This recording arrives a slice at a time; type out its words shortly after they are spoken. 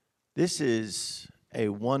This is a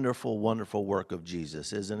wonderful, wonderful work of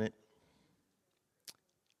Jesus, isn't it?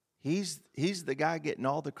 He's the guy getting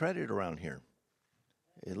all the credit around here.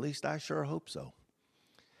 At least I sure hope so.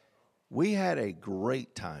 We had a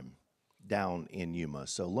great time down in Yuma.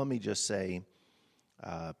 So let me just say,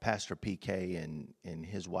 Pastor PK and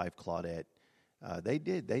his wife Claudette, they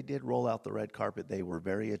did roll out the red carpet. They were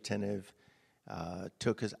very attentive.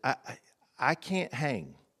 Took us. I can't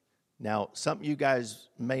hang. Now, something you guys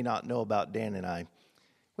may not know about Dan and I,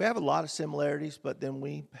 we have a lot of similarities, but then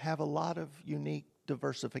we have a lot of unique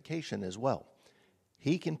diversification as well.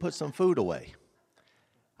 He can put some food away.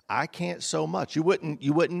 I can't so much. You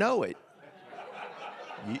wouldn't know it.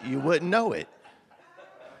 You wouldn't know it.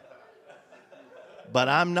 But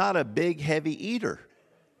I'm not a big, heavy eater.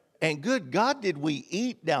 And good God, did we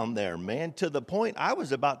eat down there, man, to the point I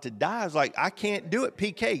was about to die. I was like, I can't do it.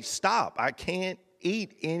 PK, stop. I can't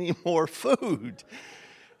eat any more food.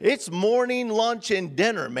 It's morning, lunch, and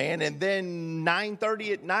dinner, man. And then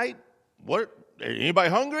 9:30 at night, what?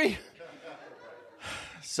 Anybody hungry?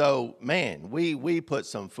 So, man, we put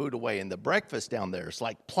some food away. And the breakfast down there, it's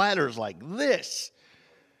like platters like this.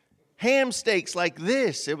 Ham steaks like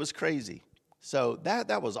this. It was crazy. So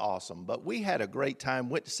that was awesome. But we had a great time.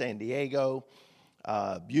 Went to San Diego.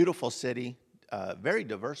 Beautiful city. Very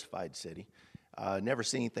diversified city. Never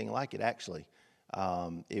seen anything like it, actually.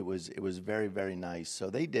 It was very, very nice. So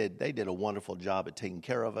they did a wonderful job at taking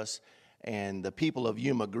care of us. And the people of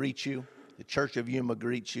Yuma greet you. The Church of Yuma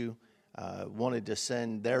greets you. Wanted to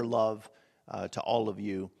send their love to all of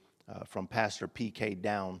you from Pastor PK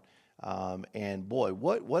down. And boy,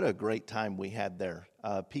 what a great time we had there.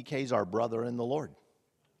 PK's our brother in the Lord.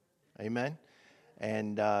 Amen.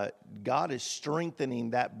 And God is strengthening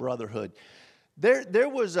that brotherhood. There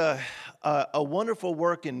was a wonderful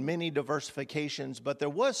work in many diversifications, but there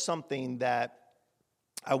was something that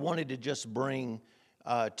I wanted to just bring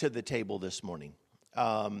to the table this morning.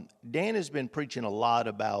 Dan has been preaching a lot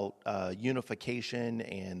about unification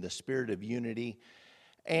and the spirit of unity.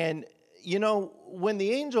 And, you know, when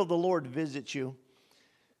the angel of the Lord visits you,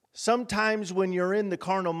 sometimes when you're in the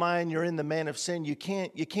carnal mind, you're in the man of sin, you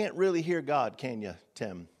can't really hear God, can you,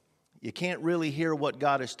 Tim? You can't really hear what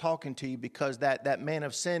God is talking to you because that man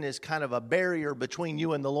of sin is kind of a barrier between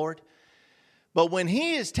you and the Lord. But when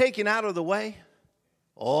he is taken out of the way,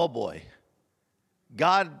 oh boy,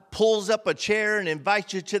 God pulls up a chair and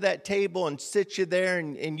invites you to that table and sits you there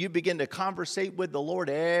and you begin to conversate with the Lord,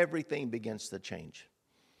 everything begins to change.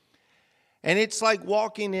 And it's like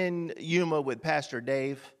walking in Yuma with Pastor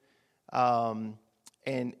Dave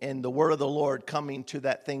and the word of the Lord coming to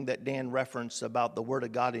that thing that Dan referenced about the word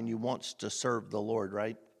of God and you wants to serve the Lord,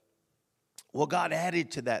 right? Well, God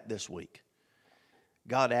added to that this week.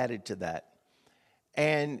 God added to that.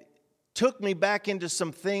 And took me back into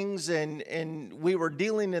some things and we were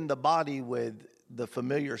dealing in the body with the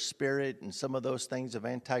familiar spirit and some of those things of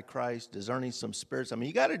Antichrist, discerning some spirits. I mean,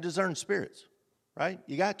 you got to discern spirits, right?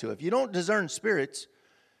 You got to. If you don't discern spirits,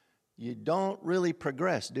 you don't really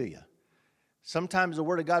progress, do you? Sometimes the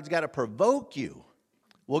Word of God's got to provoke you.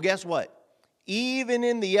 Well, guess what? Even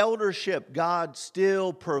in the eldership, God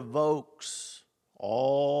still provokes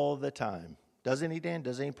all the time. Doesn't he, Dan?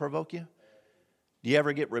 Doesn't he provoke you? Do you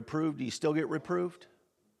ever get reproved? Do you still get reproved?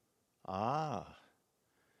 So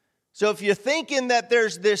if you're thinking that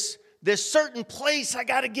there's this certain place I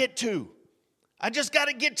got to get to, I just got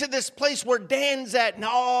to get to this place where Dan's at and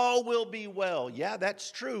all will be well. Yeah,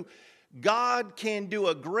 that's true. God can do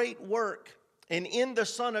a great work. And in the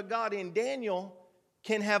Son of God, in Daniel,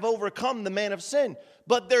 can have overcome the man of sin.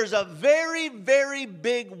 But there's a very, very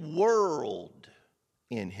big world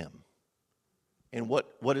in him. And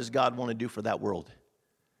what does God want to do for that world?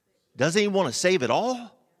 Does he want to save it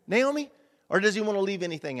all, Naomi? Or does he want to leave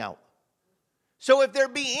anything out? So if there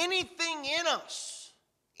be anything in us,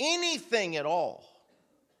 anything at all,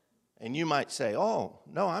 and you might say, oh,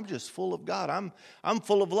 no, I'm just full of God. I'm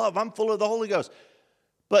full of love. I'm full of the Holy Ghost.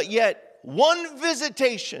 But yet, one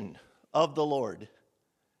visitation of the Lord,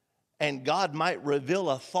 and God might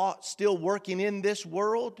reveal a thought still working in this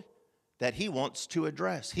world that he wants to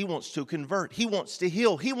address. He wants to convert. He wants to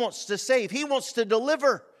heal. He wants to save. He wants to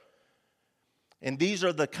deliver. And these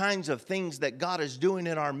are the kinds of things that God is doing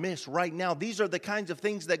in our midst right now. These are the kinds of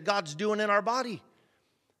things that God's doing in our body.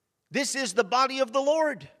 This is the body of the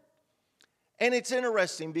Lord. And it's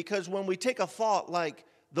interesting because when we take a thought like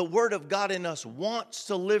the Word of God in us wants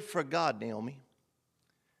to live for God, Naomi,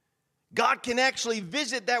 God can actually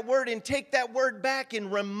visit that word and take that word back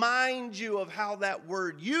and remind you of how that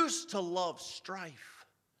word used to love strife.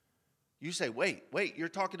 You say, wait, you're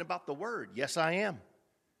talking about the word. Yes, I am.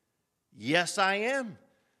 Yes, I am.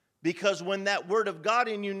 Because when that word of God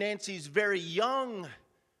in you, Nancy's very young,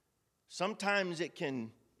 sometimes it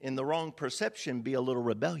can, in the wrong perception, be a little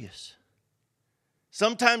rebellious.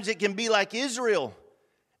 Sometimes it can be like Israel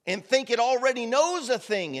and think it already knows a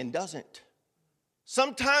thing and doesn't.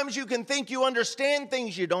 Sometimes you can think you understand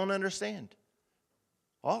things you don't understand.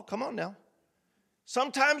 Oh, come on now.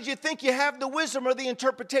 Sometimes you think you have the wisdom or the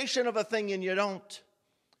interpretation of a thing and you don't.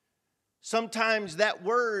 Sometimes that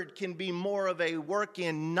word can be more of a work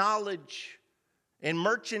in knowledge and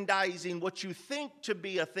merchandising what you think to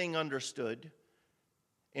be a thing understood.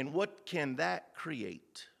 And what can that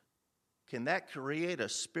create? Can that create a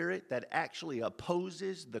spirit that actually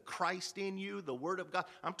opposes the Christ in you, the Word of God?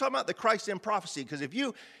 I'm talking about the Christ in prophecy, because if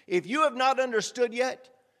you have not understood yet,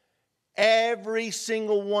 every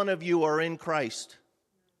single one of you are in Christ.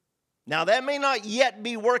 Now, that may not yet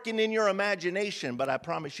be working in your imagination, but I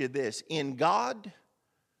promise you this. In God,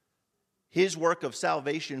 His work of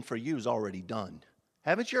salvation for you is already done.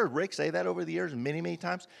 Haven't you heard Rick say that over the years many, many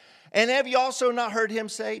times? And have you also not heard him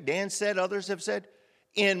say, Dan said, others have said,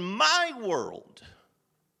 in my world,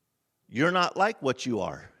 you're not like what you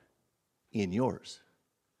are in yours.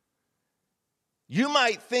 You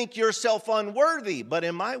might think yourself unworthy, but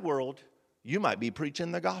in my world, you might be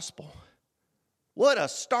preaching the gospel. What a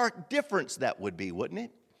stark difference that would be, wouldn't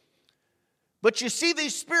it? But you see,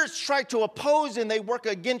 these spirits try to oppose and they work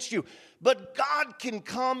against you. But God can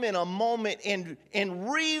come in a moment and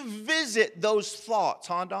revisit those thoughts,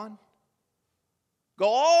 huh, Don? Go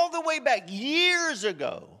all the way back years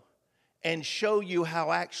ago and show you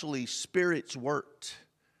how actually spirits worked.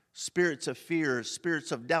 Spirits of fear,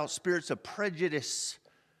 spirits of doubt, spirits of prejudice.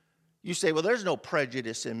 You say, well, there's no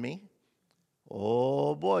prejudice in me.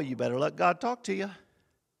 Oh boy, you better let God talk to you.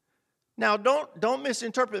 Now, don't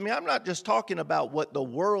misinterpret me. I'm not just talking about what the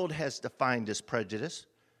world has defined as prejudice.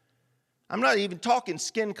 I'm not even talking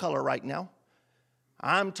skin color right now.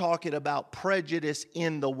 I'm talking about prejudice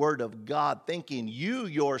in the Word of God, thinking you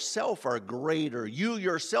yourself are greater. You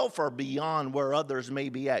yourself are beyond where others may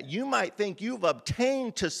be at. You might think you've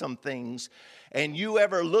obtained to some things, and you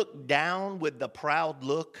ever look down with the proud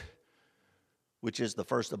look, which is the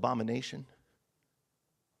first abomination,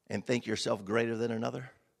 and think yourself greater than another?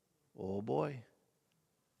 Oh boy.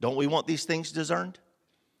 Don't we want these things discerned?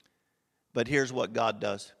 But here's what God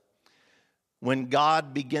does. When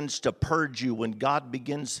God begins to purge you, when God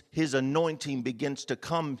begins, His anointing begins to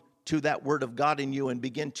come to that Word of God in you and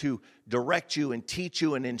begin to direct you and teach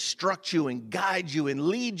you and instruct you and guide you and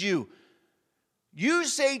lead you, you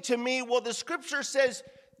say to me, well, the Scripture says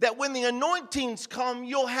that when the anointings come,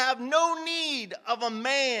 you'll have no need of a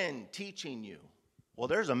man teaching you. Well,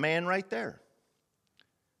 there's a man right there.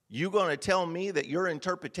 You going to tell me that your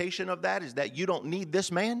interpretation of that is that you don't need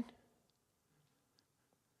this man?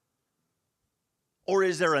 Or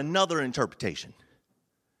is there another interpretation?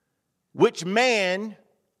 Which man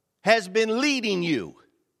has been leading you?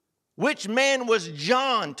 Which man was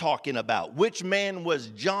John talking about? Which man was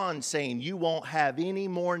John saying you won't have any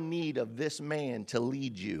more need of this man to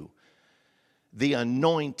lead you? The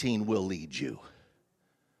anointing will lead you.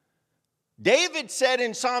 David said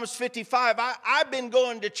in Psalms 55, I've been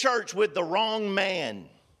going to church with the wrong man.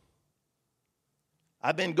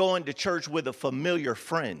 I've been going to church with a familiar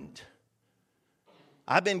friend.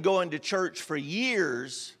 I've been going to church for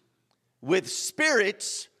years with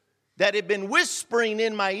spirits that had been whispering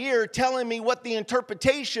in my ear, telling me what the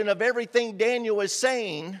interpretation of everything Daniel was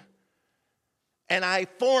saying, and I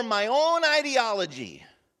formed my own ideology.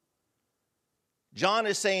 John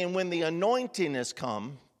is saying when the anointing has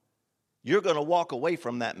come, you're going to walk away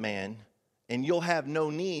from that man, and you'll have no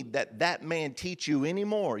need that that man teach you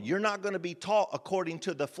anymore. You're not going to be taught according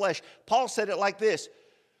to the flesh. Paul said it like this.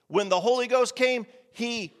 When the Holy Ghost came,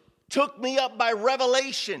 He took me up by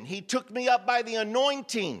revelation. He took me up by the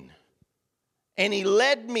anointing. And He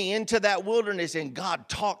led me into that wilderness, and God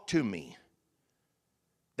talked to me.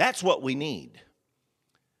 That's what we need.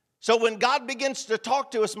 So when God begins to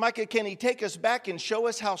talk to us, Micah, can He take us back and show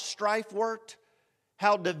us how strife worked?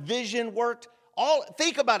 How division worked?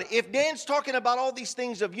 Think about it. If Dan's talking about all these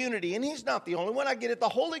things of unity, and he's not the only one, I get it. The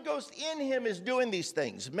Holy Ghost in him is doing these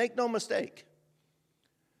things. Make no mistake.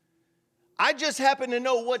 I just happen to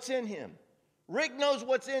know what's in him. Rick knows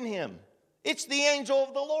what's in him. It's the angel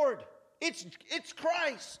of the Lord. It's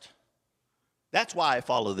Christ. That's why I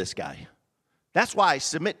follow this guy. That's why I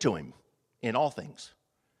submit to him in all things.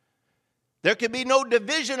 There can be no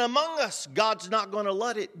division among us. God's not going to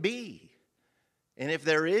let it be. And if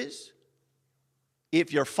there is,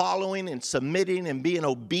 if you're following and submitting and being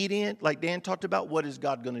obedient, like Dan talked about, what is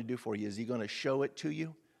God going to do for you? Is He going to show it to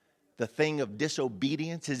you? The thing of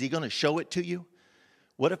disobedience, is He going to show it to you?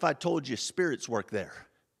 What if I told you spirits work there?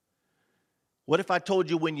 What if I told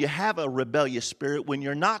you when you have a rebellious spirit, when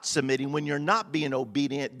you're not submitting, when you're not being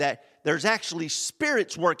obedient, that there's actually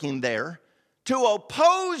spirits working there to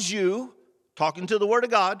oppose you, talking to the Word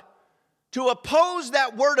of God, to oppose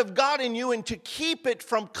that Word of God in you and to keep it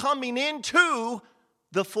from coming into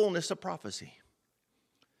the fullness of prophecy.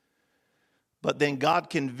 But then God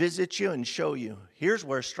can visit you and show you, here's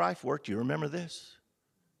where strife worked. You remember this?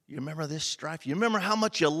 You remember this strife? You remember how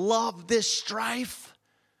much you love this strife?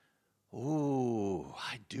 Oh,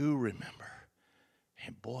 I do remember.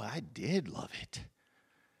 And boy, I did love it.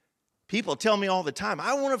 People tell me all the time,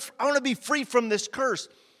 I want to be free from this curse.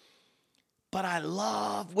 But I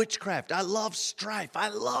love witchcraft. I love strife. I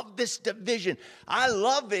love this division. I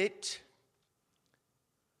love it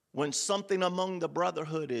when something among the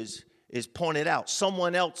brotherhood is pointed out.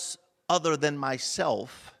 Someone else other than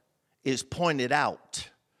myself is pointed out.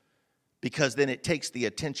 Because then it takes the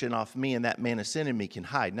attention off me and that man of sin in me can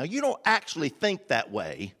hide. Now, you don't actually think that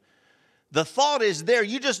way. The thought is there.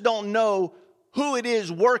 You just don't know who it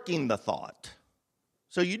is working the thought.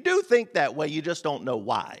 So you do think that way. You just don't know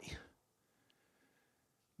why.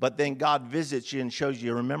 But then God visits you and shows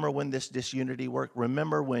you, remember when this disunity worked?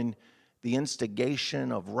 Remember when the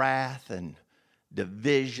instigation of wrath and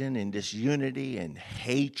division and disunity and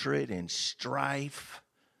hatred and strife,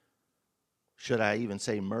 should I even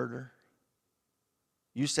say murder?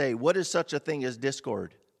 You say, what is such a thing as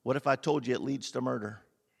discord? What if I told you it leads to murder?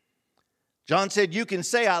 John said, you can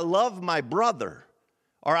say, I love my brother.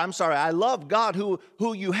 Or I love God who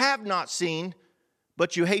you have not seen,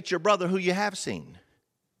 but you hate your brother who you have seen.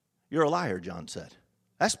 You're a liar, John said.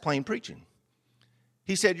 That's plain preaching.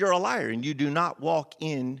 He said, you're a liar and you do not walk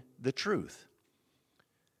in the truth.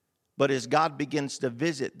 But as God begins to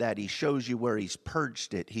visit that, he shows you where he's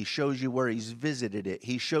purged it. He shows you where he's visited it.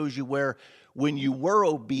 He shows you where, when you were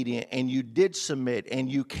obedient and you did submit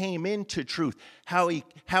and you came into truth, how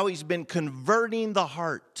he's been converting the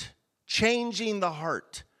heart, changing the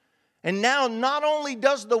heart. And now not only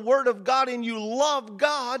does the Word of God in you love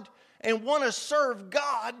God and want to serve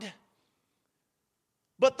God,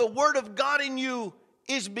 but the Word of God in you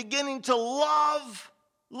is beginning to love.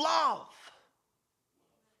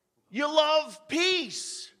 You love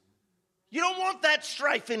peace. You don't want that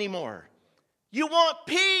strife anymore. You want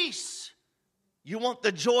peace. You want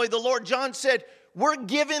the joy of the Lord. John said, we're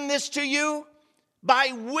giving this to you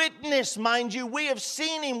by witness, mind you. We have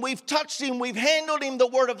seen him. We've touched him. We've handled him, the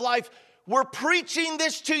word of life. We're preaching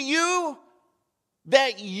this to you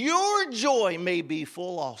that your joy may be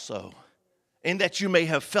full also, and that you may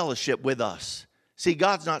have fellowship with us. See,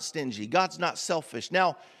 God's not stingy. God's not selfish.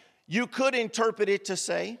 Now, you could interpret it to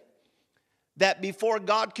say that before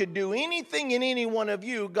God could do anything in any one of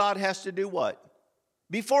you, God has to do what?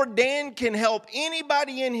 Before Dan can help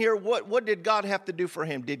anybody in here, what did God have to do for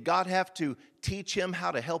him? Did God have to teach him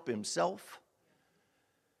how to help himself?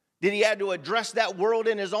 Did he have to address that world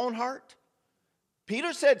in his own heart?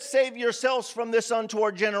 Peter said, save yourselves from this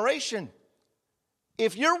untoward generation.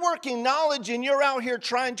 If you're working knowledge and you're out here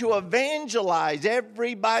trying to evangelize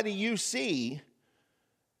everybody you see,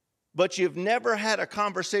 but you've never had a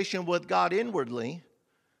conversation with God inwardly,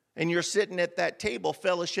 and you're sitting at that table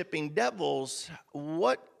fellowshipping devils,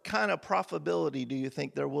 what kind of profitability do you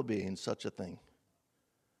think there will be in such a thing?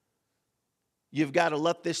 You've got to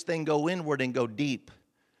let this thing go inward and go deep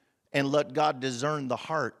and let God discern the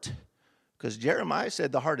heart. Because Jeremiah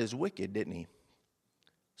said the heart is wicked, didn't he?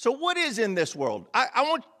 So what is in this world? I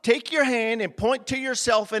want to take your hand and point to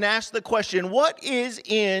yourself and ask the question, what is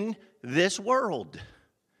in this world?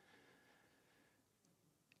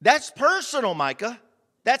 That's personal, Micah.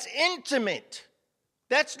 That's intimate.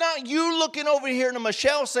 That's not you looking over here to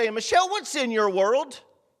Michelle saying, Michelle, what's in your world?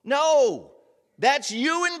 No, that's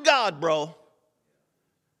you and God, bro.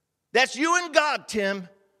 That's you and God, Tim.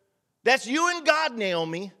 That's you and God,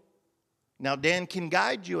 Naomi. Now, Dan can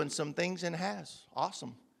guide you in some things and has.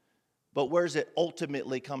 Awesome. But where does it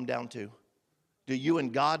ultimately come down to? Do you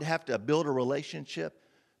and God have to build a relationship?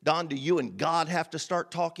 Don, do you and God have to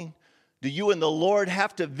start talking? Do you and the Lord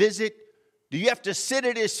have to visit? Do you have to sit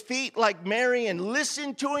at his feet like Mary and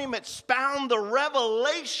listen to him expound the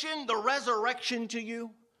revelation, the resurrection to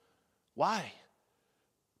you? Why?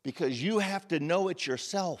 Because you have to know it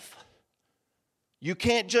yourself. You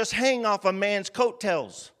can't just hang off a man's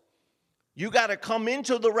coattails. You got to come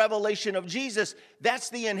into the revelation of Jesus. That's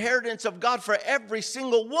the inheritance of God for every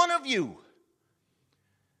single one of you.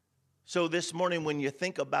 So this morning, when you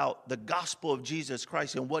think about the gospel of Jesus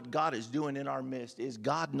Christ and what God is doing in our midst, is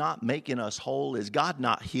God not making us whole? Is God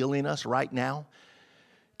not healing us right now?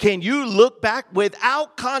 Can you look back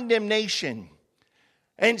without condemnation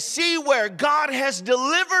and see where God has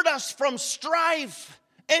delivered us from strife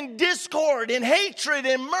and discord and hatred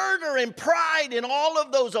and murder and pride and all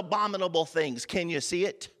of those abominable things. Can you see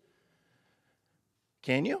it?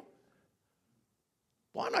 Can you?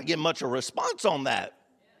 Well, I'm not getting much of a response on that.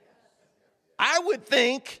 I would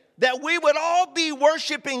think that we would all be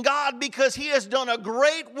worshiping God because he has done a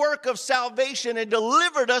great work of salvation and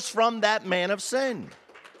delivered us from that man of sin.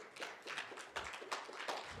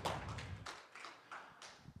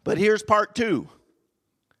 But here's part 2.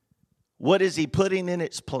 What is he putting in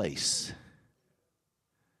its place?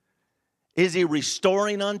 Is he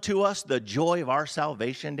restoring unto us the joy of our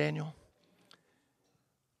salvation, Daniel?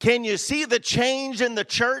 Can you see the change in the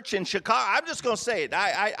church in Chicago? I'm just going to say it.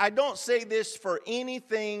 I don't say this for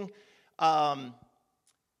anything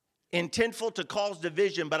intentful to cause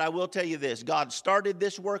division, but I will tell you this. God started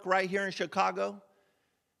this work right here in Chicago.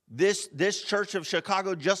 This church of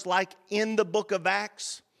Chicago, just like in the book of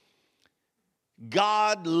Acts,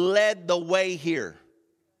 God led the way here.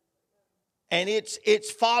 And it's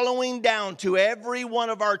following down to every one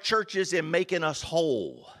of our churches and making us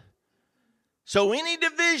whole. So any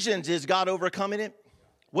divisions, is God overcoming it?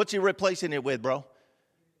 What's he replacing it with, bro?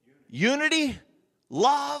 Unity,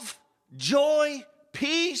 love, joy,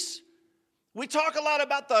 peace. We talk a lot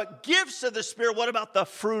about the gifts of the Spirit. What about the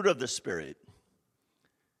fruit of the Spirit?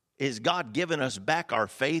 Is God giving us back our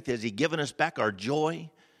faith? Is he giving us back our joy?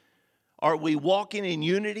 Are we walking in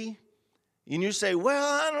unity? And you say,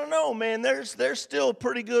 well, I don't know, man. There's still a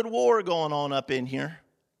pretty good war going on up in here.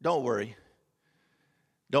 Don't worry.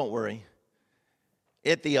 Don't worry.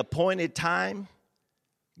 At the appointed time,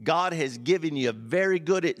 God has given you very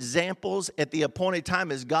good examples. At the appointed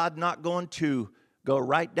time, is God not going to go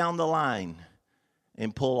right down the line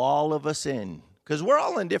and pull all of us in? Because we're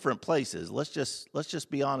all in different places. Let's just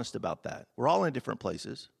be honest about that. We're all in different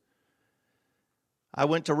places. I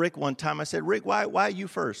went to Rick one time. I said, Rick, why are you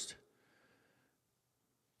first?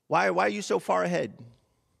 Why are you so far ahead?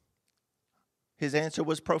 His answer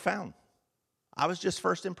was profound. I was just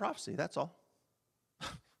first in prophecy, that's all.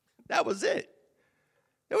 That was it.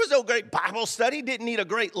 There was no great Bible study, didn't need a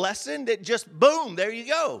great lesson, that just boom, there you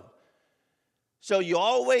go. So you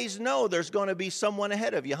always know there's going to be someone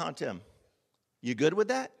ahead of you, huh, Tim? You good with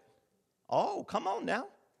that? Oh, come on now.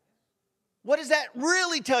 What does that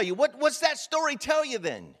really tell you? What's that story tell you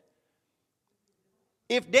then?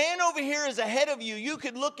 If Dan over here is ahead of you, you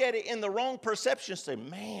could look at it in the wrong perception and say,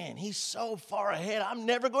 man, he's so far ahead, I'm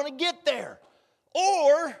never going to get there.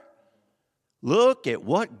 Or, look at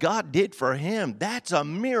what God did for him. That's a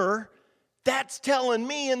mirror. That's telling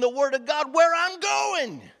me in the Word of God where I'm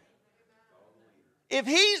going. If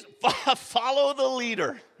he's, follow the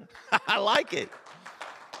leader. I like it.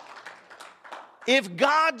 If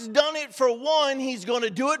God's done it for one, he's going to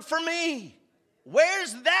do it for me.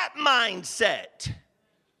 Where's that mindset?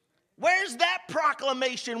 Where's that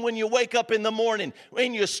proclamation when you wake up in the morning,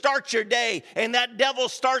 when you start your day, and that devil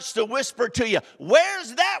starts to whisper to you?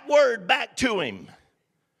 Where's that word back to him?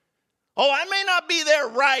 Oh, I may not be there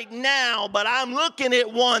right now, but I'm looking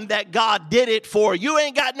at one that God did it for. You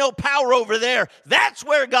ain't got no power over there. That's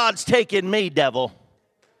where God's taking me, devil.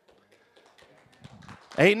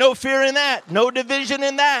 Ain't no fear in that. No division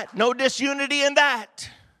in that. No disunity in that.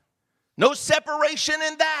 No separation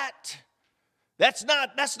in that. That's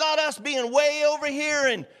not us being way over here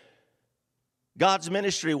and God's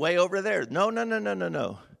ministry way over there.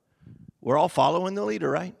 No. We're all following the leader,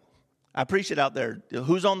 right? I preach it out there.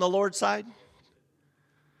 Who's on the Lord's side?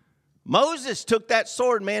 Moses took that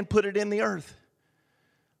sword, man, put it in the earth.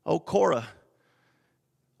 Oh, Korah,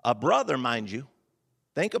 a brother, mind you.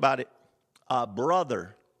 Think about it. A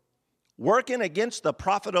brother working against the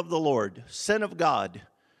prophet of the Lord, son of God.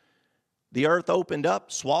 The earth opened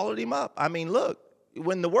up, swallowed him up. I mean, look,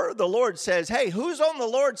 when the word of the Lord says, hey, who's on the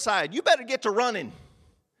Lord's side? You better get to running.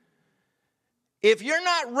 If you're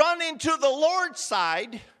not running to the Lord's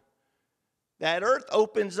side, that earth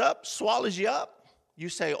opens up, swallows you up. You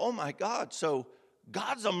say, oh my God, so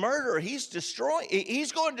God's a murderer. He's going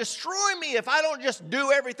to destroy me if I don't just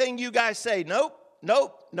do everything you guys say. Nope.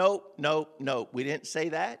 We didn't say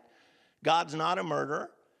that. God's not a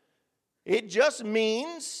murderer. It just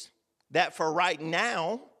means that for right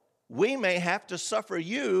now, we may have to suffer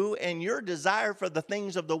you and your desire for the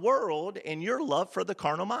things of the world and your love for the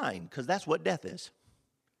carnal mind, because that's what death is.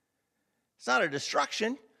 It's not a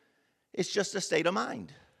destruction. It's just a state of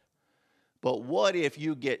mind. But what if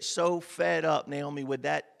you get so fed up, Naomi, with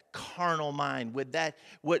that carnal mind, with that,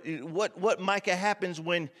 what Micah happens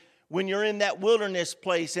when when you're in that wilderness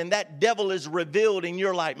place and that devil is revealed and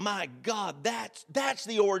you're like, my God, that's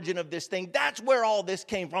the origin of this thing. That's where all this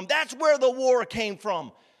came from. That's where the war came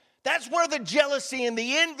from. That's where the jealousy and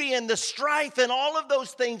the envy and the strife and all of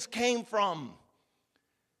those things came from.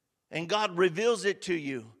 And God reveals it to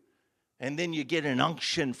you. And then you get an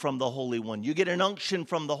unction from the Holy One. You get an unction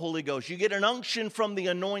from the Holy Ghost. You get an unction from the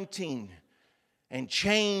anointing. And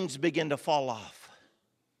chains begin to fall off.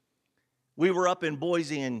 We were up in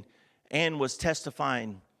Boise and Ann was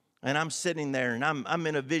testifying. And I'm sitting there and I'm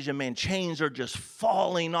in a vision, man. Chains are just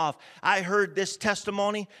falling off. I heard this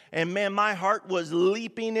testimony and man, my heart was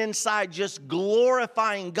leaping inside, just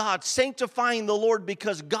glorifying God, sanctifying the Lord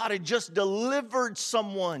because God had just delivered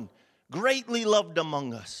someone greatly loved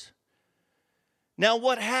among us. Now,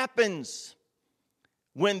 what happens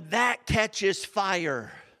when that catches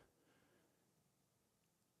fire?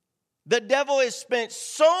 The devil has spent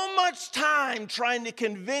so much time trying to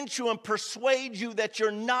convince you and persuade you that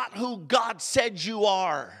you're not who God said you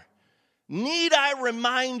are. Need I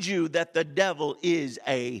remind you that the devil is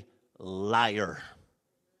a liar?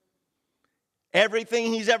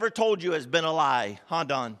 Everything he's ever told you has been a lie. Huh,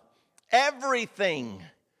 Don? Everything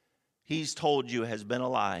he's told you has been a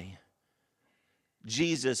lie.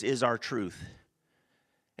 Jesus is our truth.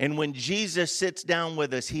 And when Jesus sits down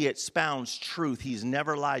with us, he expounds truth. He's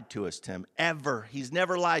never lied to us, Tim. Ever. He's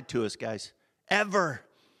never lied to us, guys. Ever.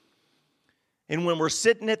 And when we're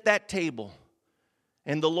sitting at that table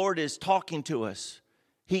and the Lord is talking to us,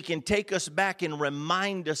 he can take us back and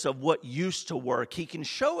remind us of what used to work. He can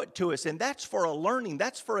show it to us, and that's for a learning.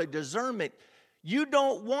 That's for a discernment. You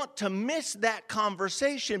don't want to miss that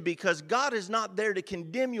conversation because God is not there to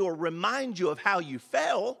condemn you or remind you of how you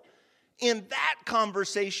fell. In that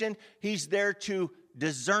conversation, he's there to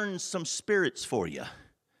discern some spirits for you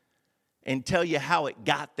and tell you how it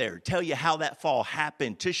got there, tell you how that fall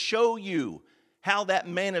happened, to show you how that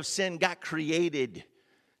man of sin got created,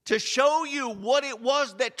 to show you what it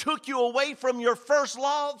was that took you away from your first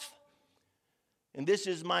love. And this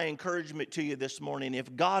is my encouragement to you this morning.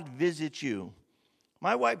 If God visits you,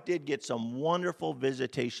 my wife did get some wonderful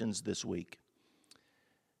visitations this week.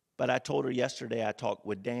 But I told her yesterday, I talked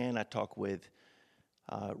with Dan, I talked with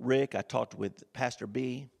Rick, I talked with Pastor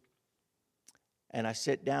B. And I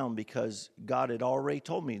sat down because God had already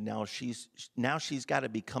told me now she's got to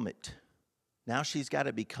become it. Now she's got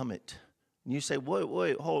to become it. And you say,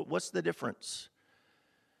 wait, hold, what's the difference?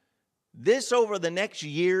 This over the next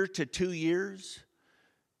year to 2 years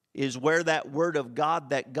is where that word of God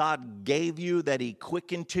that God gave you, that he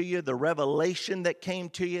quickened to you, the revelation that came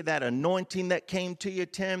to you, that anointing that came to you,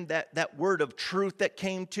 Tim, that word of truth that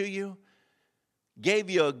came to you, gave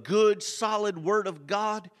you a good, solid word of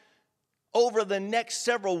God. Over the next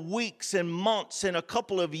several weeks and months and a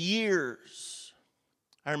couple of years,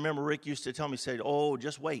 I remember Rick used to tell me, say, oh,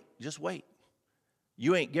 just wait. Gary,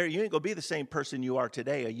 you ain't going to be the same person you are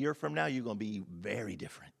today. A year from now, you're going to be very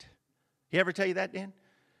different. He ever tell you that, Dan?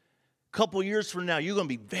 Couple years from now, you're going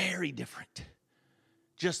to be very different.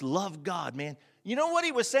 Just love God, man. You know what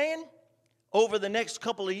he was saying? Over the next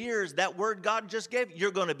couple of years, that word God just gave,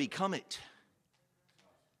 you're going to become it.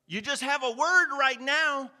 You just have a word right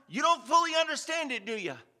now. You don't fully understand it, do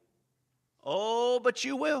you? Oh, but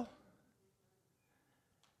you will.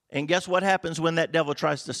 And guess what happens when that devil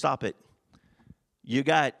tries to stop it? You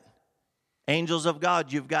got angels of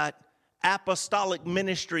God. You've got apostolic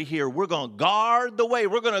ministry here. We're going to guard the way.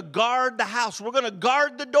 We're going to guard the house. We're going to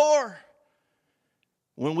guard the door.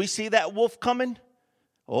 When we see that wolf coming,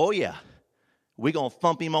 oh yeah, we're going to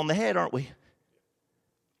thump him on the head, aren't we?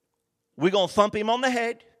 We're going to thump him on the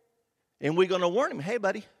head, and we're going to warn him, hey,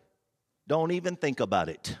 buddy, don't even think about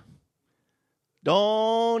it.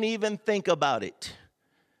 Don't even think about it.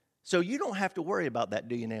 So you don't have to worry about that,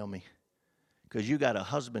 do you, Naomi? Because you got a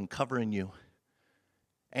husband covering you.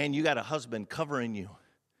 And you got a husband covering you.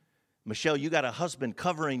 Michelle, you got a husband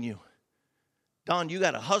covering you. Don, you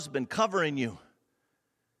got a husband covering you.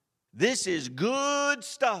 This is good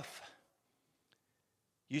stuff.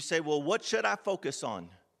 You say, well, what should I focus on?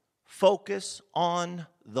 Focus on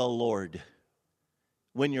the Lord.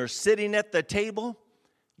 When you're sitting at the table,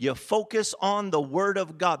 you focus on the Word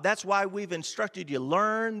of God. That's why we've instructed you,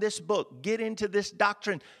 learn this book, get into this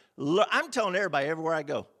doctrine. I'm telling everybody everywhere I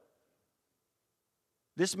go,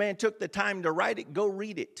 this man took the time to write it, go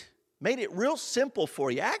read it. Made it real simple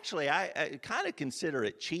for you. Actually, I kind of consider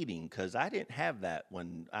it cheating because I didn't have that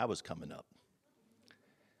when I was coming up.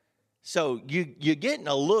 So you're getting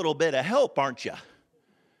a little bit of help, aren't you?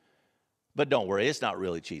 But don't worry, it's not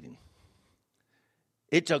really cheating.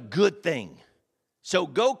 It's a good thing. So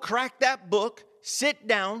go crack that book, sit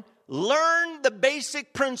down, learn the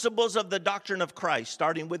basic principles of the doctrine of Christ,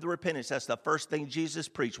 starting with repentance. That's the first thing Jesus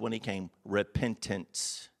preached when he came,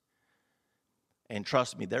 repentance. And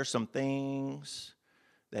trust me, there's some things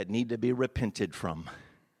that need to be repented from.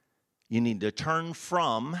 You need to turn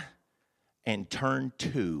from and turn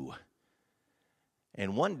to.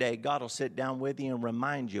 And one day, God will sit down with you and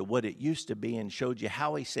remind you what it used to be and showed you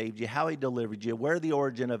how he saved you, how he delivered you, where the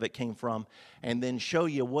origin of it came from, and then show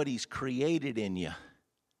you what he's created in you.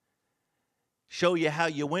 Show you how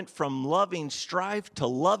you went from loving strife to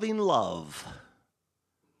loving love.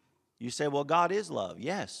 You say, well, God is love.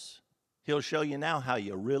 Yes. He'll show you now how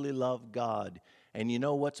you really love God. And you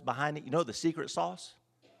know what's behind it? You know the secret sauce?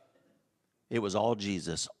 It was all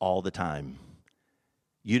Jesus all the time.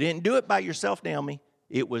 You didn't do it by yourself, Naomi.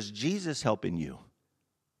 It was Jesus helping you.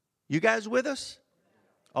 You guys with us?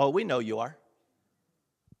 Oh, we know you are.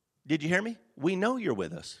 Did you hear me? We know you're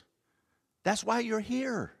with us. That's why you're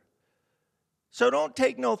here. So don't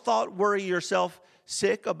take no thought, worry yourself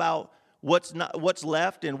sick about what's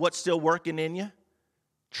left and what's still working in you.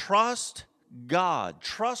 Trust God.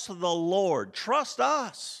 Trust the Lord. Trust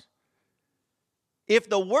us. If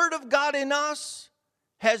the word of God in us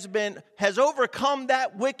has overcome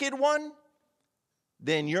that wicked one,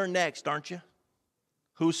 then you're next, aren't you?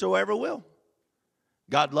 Whosoever will.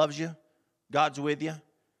 God loves you. God's with you.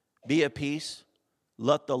 Be at peace.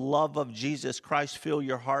 Let the love of Jesus Christ fill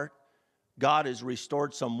your heart. God has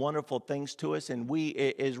restored some wonderful things to us, and we,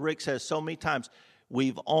 as Rick says so many times,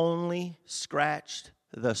 we've only scratched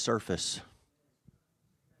the surface.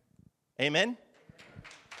 Amen?